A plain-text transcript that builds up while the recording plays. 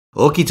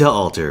Okita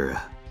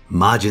Alter,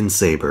 Majin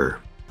Saber.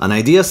 An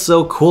idea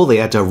so cool they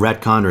had to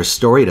retcon her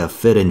story to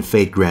fit in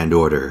Fate Grand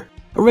Order.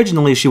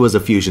 Originally, she was a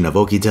fusion of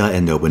Okita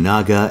and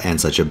Nobunaga, and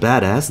such a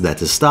badass that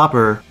to stop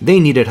her, they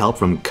needed help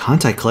from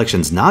Kantai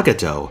Collection's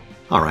Nagato.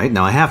 Alright,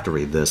 now I have to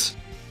read this.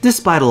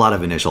 Despite a lot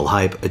of initial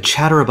hype, a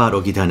chatter about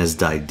Okita has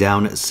died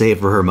down, save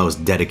for her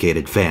most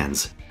dedicated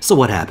fans. So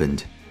what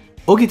happened?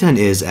 Okita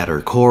is, at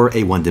her core,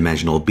 a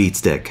one-dimensional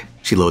beatstick.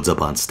 She loads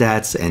up on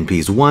stats,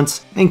 NPs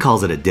once, and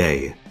calls it a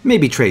day.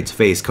 Maybe trades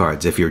face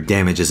cards if your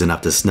damage is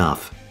enough to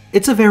snuff.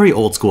 It's a very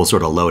old-school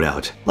sort of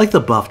loadout, like the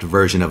buffed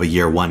version of a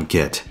Year 1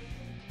 kit.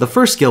 The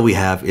first skill we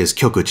have is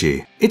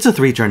Kyokuchi. It's a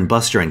 3-turn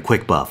buster and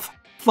quick buff.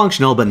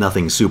 Functional but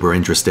nothing super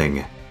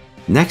interesting.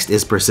 Next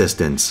is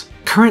Persistence.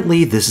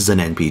 Currently, this is an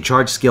NP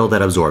charge skill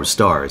that absorbs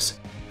stars.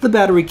 The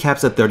battery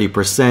caps at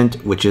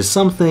 30%, which is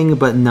something,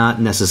 but not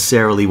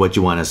necessarily what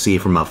you want to see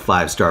from a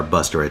 5-star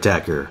buster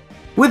attacker.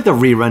 With the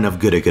rerun of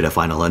Gura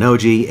Final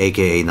Hanoji,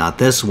 aka not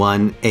this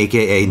one,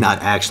 aka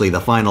not actually the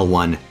final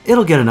one,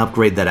 it'll get an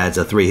upgrade that adds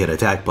a 3-hit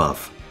attack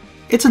buff.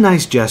 It's a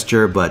nice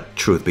gesture, but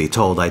truth be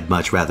told, I'd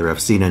much rather have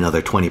seen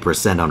another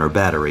 20% on her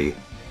battery.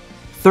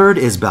 Third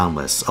is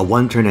Boundless, a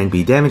 1-turn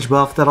NP damage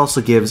buff that also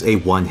gives a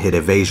 1-hit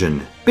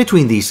evasion.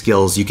 Between these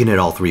skills, you can hit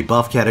all 3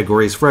 buff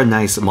categories for a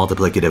nice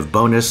multiplicative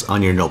bonus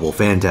on your Noble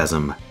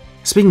Phantasm.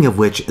 Speaking of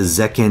which,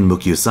 Zekken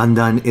Mukyu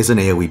Sandan is an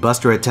AoE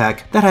buster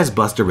attack that has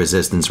buster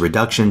resistance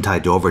reduction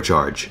tied to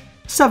overcharge.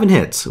 7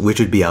 hits,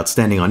 which would be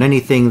outstanding on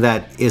anything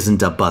that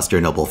isn't a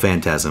buster Noble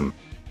Phantasm.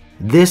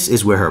 This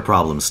is where her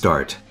problems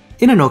start.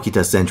 In an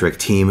Okita-centric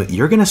team,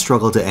 you're gonna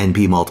struggle to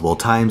NP multiple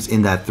times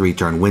in that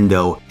 3-turn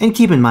window, and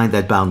keep in mind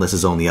that Boundless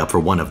is only up for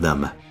one of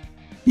them.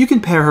 You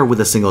can pair her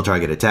with a single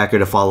target attacker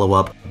to follow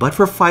up, but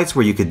for fights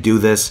where you could do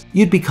this,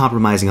 you'd be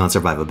compromising on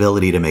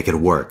survivability to make it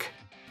work.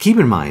 Keep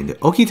in mind,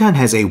 Okita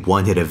has a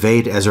 1-hit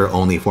evade as her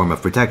only form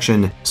of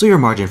protection, so your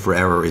margin for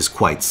error is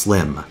quite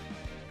slim.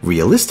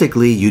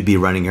 Realistically, you'd be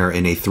running her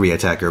in a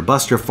 3-attacker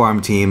buster farm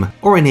team,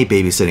 or in a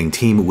babysitting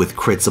team with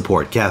crit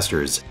support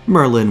casters,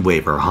 Merlin,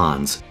 Wave, or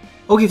Hans.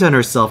 Okita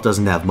herself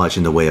doesn't have much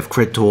in the way of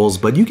crit tools,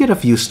 but you get a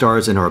few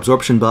stars and her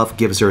absorption buff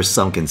gives her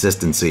some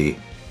consistency.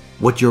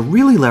 What you're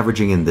really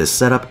leveraging in this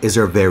setup is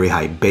her very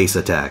high base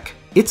attack.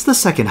 It's the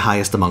second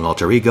highest among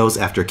alter egos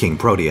after King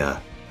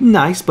Protea.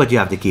 Nice, but you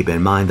have to keep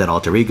in mind that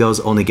alter egos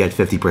only get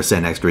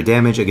 50% extra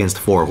damage against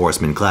 4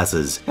 horseman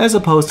classes, as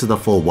opposed to the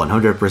full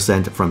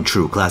 100% from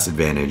true class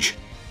advantage.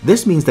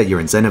 This means that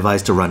you're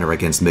incentivized to run her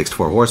against mixed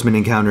 4 horseman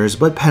encounters,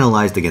 but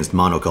penalized against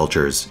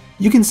monocultures.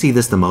 You can see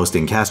this the most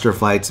in caster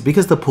fights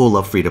because the pool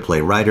of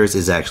free-to-play riders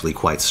is actually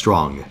quite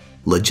strong.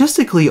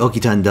 Logistically,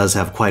 Okita does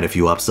have quite a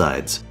few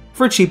upsides.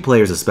 For cheap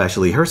players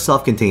especially, her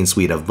self-contained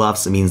suite of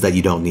buffs means that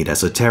you don't need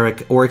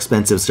esoteric or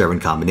expensive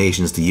servant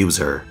combinations to use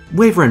her.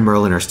 Waver and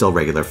Merlin are still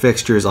regular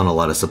fixtures on a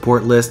lot of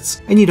support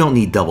lists, and you don't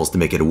need doubles to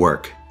make it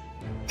work.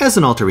 As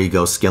an alter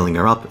ego, scaling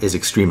her up is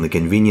extremely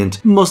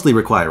convenient, mostly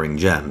requiring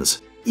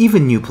gems.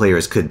 Even new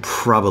players could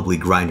probably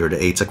grind her to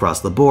 8s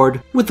across the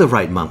board with the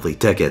right monthly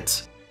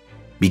tickets.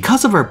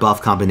 Because of her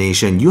buff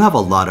combination, you have a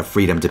lot of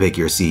freedom to pick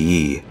your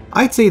CE.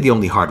 I'd say the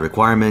only hard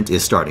requirement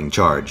is starting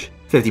charge.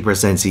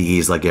 50%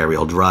 CEs like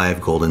Aerial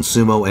Drive, Golden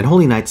Sumo, and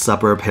Holy Night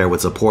Supper pair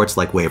with supports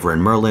like Waver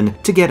and Merlin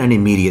to get an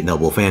immediate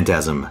Noble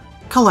Phantasm.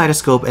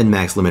 Kaleidoscope and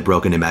Max Limit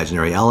Broken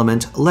Imaginary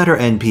Element let her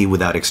NP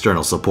without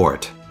external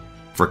support.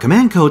 For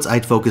command codes,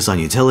 I'd focus on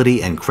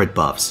utility and crit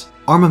buffs.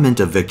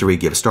 Armament of Victory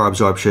gives star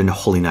absorption,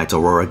 Holy Knight's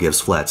Aurora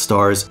gives flat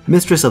stars,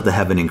 Mistress of the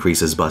Heaven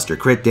increases buster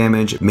crit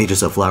damage,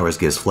 Magus of Flowers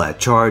gives flat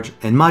charge,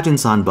 and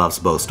Majin-san buffs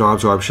both star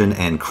absorption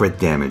and crit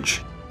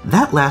damage.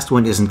 That last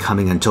one isn't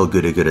coming until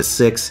Gura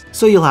 6,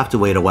 so you'll have to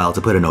wait a while to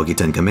put an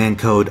Okita command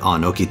code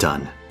on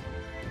Okita.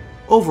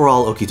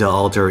 Overall, Okita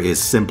Alter is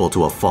simple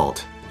to a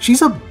fault.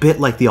 She's a bit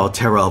like the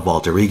Altera of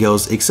alter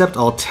egos, except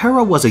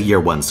Altera was a Year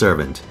 1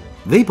 servant.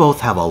 They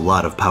both have a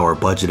lot of power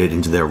budgeted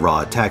into their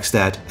raw attack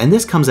stat, and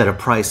this comes at a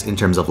price in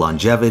terms of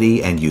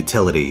longevity and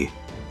utility.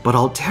 But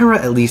Altera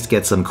at least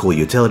gets some cool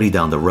utility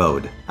down the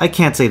road. I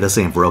can't say the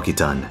same for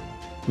Okita.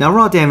 Now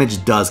raw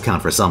damage does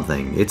count for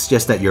something, it's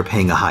just that you're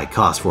paying a high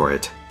cost for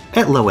it.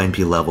 At low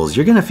NP levels,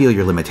 you're gonna feel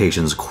your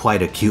limitations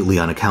quite acutely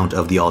on account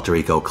of the alter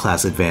ego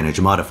class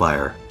advantage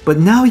modifier. But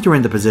now you're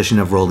in the position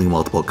of rolling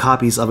multiple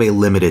copies of a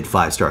limited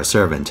 5-star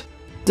servant.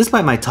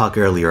 Despite my talk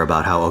earlier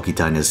about how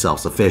Okita is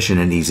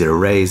self-sufficient and easy to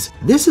raise,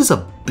 this is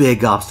a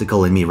big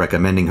obstacle in me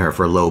recommending her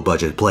for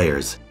low-budget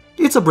players.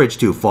 It's a bridge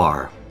too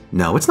far.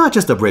 No, it's not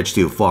just a bridge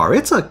too far,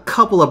 it's a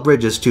couple of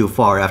bridges too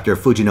far after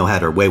Fujino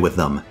had her way with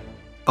them.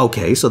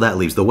 Okay, so that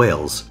leaves the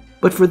whales.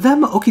 But for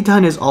them,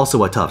 Okita is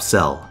also a tough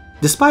sell.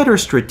 Despite her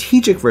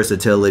strategic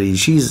versatility,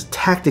 she's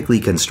tactically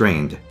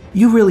constrained.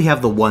 You really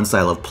have the one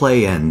style of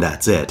play and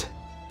that's it.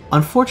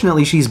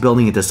 Unfortunately, she's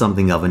building into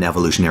something of an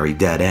evolutionary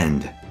dead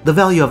end. The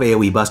value of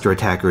AoE buster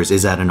attackers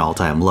is at an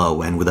all-time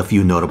low, and with a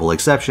few notable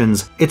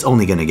exceptions, it's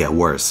only gonna get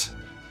worse.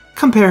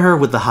 Compare her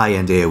with the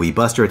high-end AoE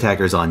buster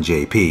attackers on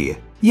JP.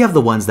 You have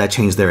the ones that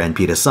change their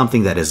NP to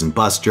something that isn't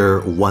buster,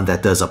 one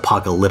that does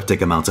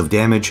apocalyptic amounts of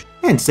damage,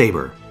 and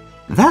Saber.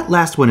 That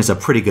last one is a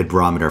pretty good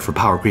barometer for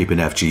power creep in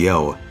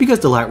FGO, because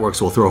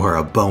Delightworks will throw her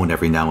a bone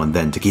every now and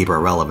then to keep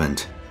her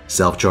relevant.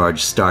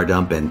 Self-charge, star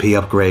dump, and P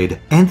upgrade,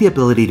 and the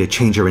ability to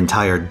change her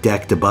entire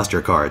deck to buster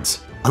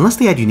cards. Unless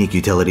they add unique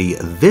utility,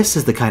 this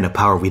is the kind of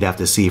power we'd have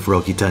to see for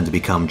Okita to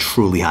become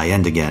truly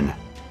high-end again.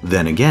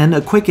 Then again,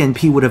 a quick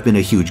NP would have been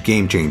a huge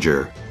game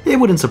changer. It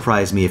wouldn't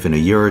surprise me if in a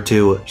year or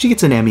two, she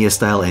gets an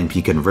Emiya-style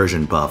NP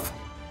conversion buff.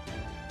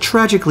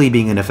 Tragically,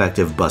 being an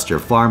effective buster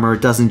farmer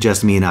doesn't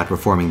just mean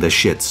outperforming the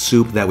shit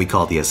soup that we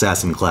call the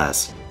assassin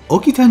class.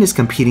 Okita is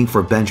competing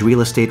for bench real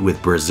estate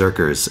with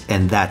berserkers,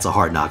 and that's a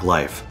hard knock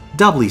life.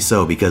 Doubly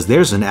so because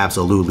there's an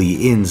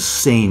absolutely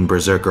insane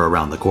berserker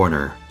around the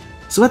corner.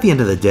 So at the end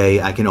of the day,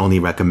 I can only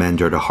recommend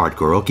her to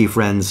hardcore Oki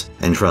friends,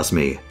 and trust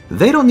me,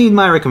 they don't need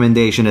my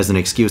recommendation as an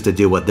excuse to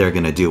do what they're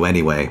gonna do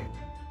anyway.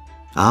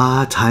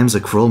 Ah, time's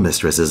a cruel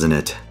mistress, isn't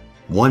it?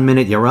 1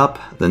 minute you're up,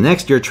 the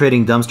next you're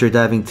trading dumpster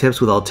diving tips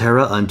with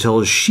Altera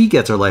until she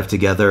gets her life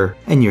together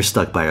and you're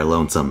stuck by her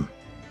lonesome.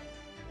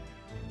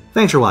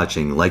 Thanks for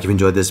watching, like if you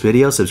enjoyed this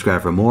video,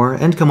 subscribe for more,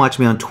 and come watch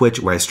me on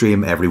Twitch where I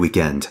stream every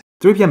weekend,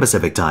 3 PM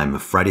Pacific time,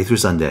 Friday through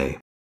Sunday.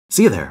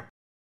 See you there!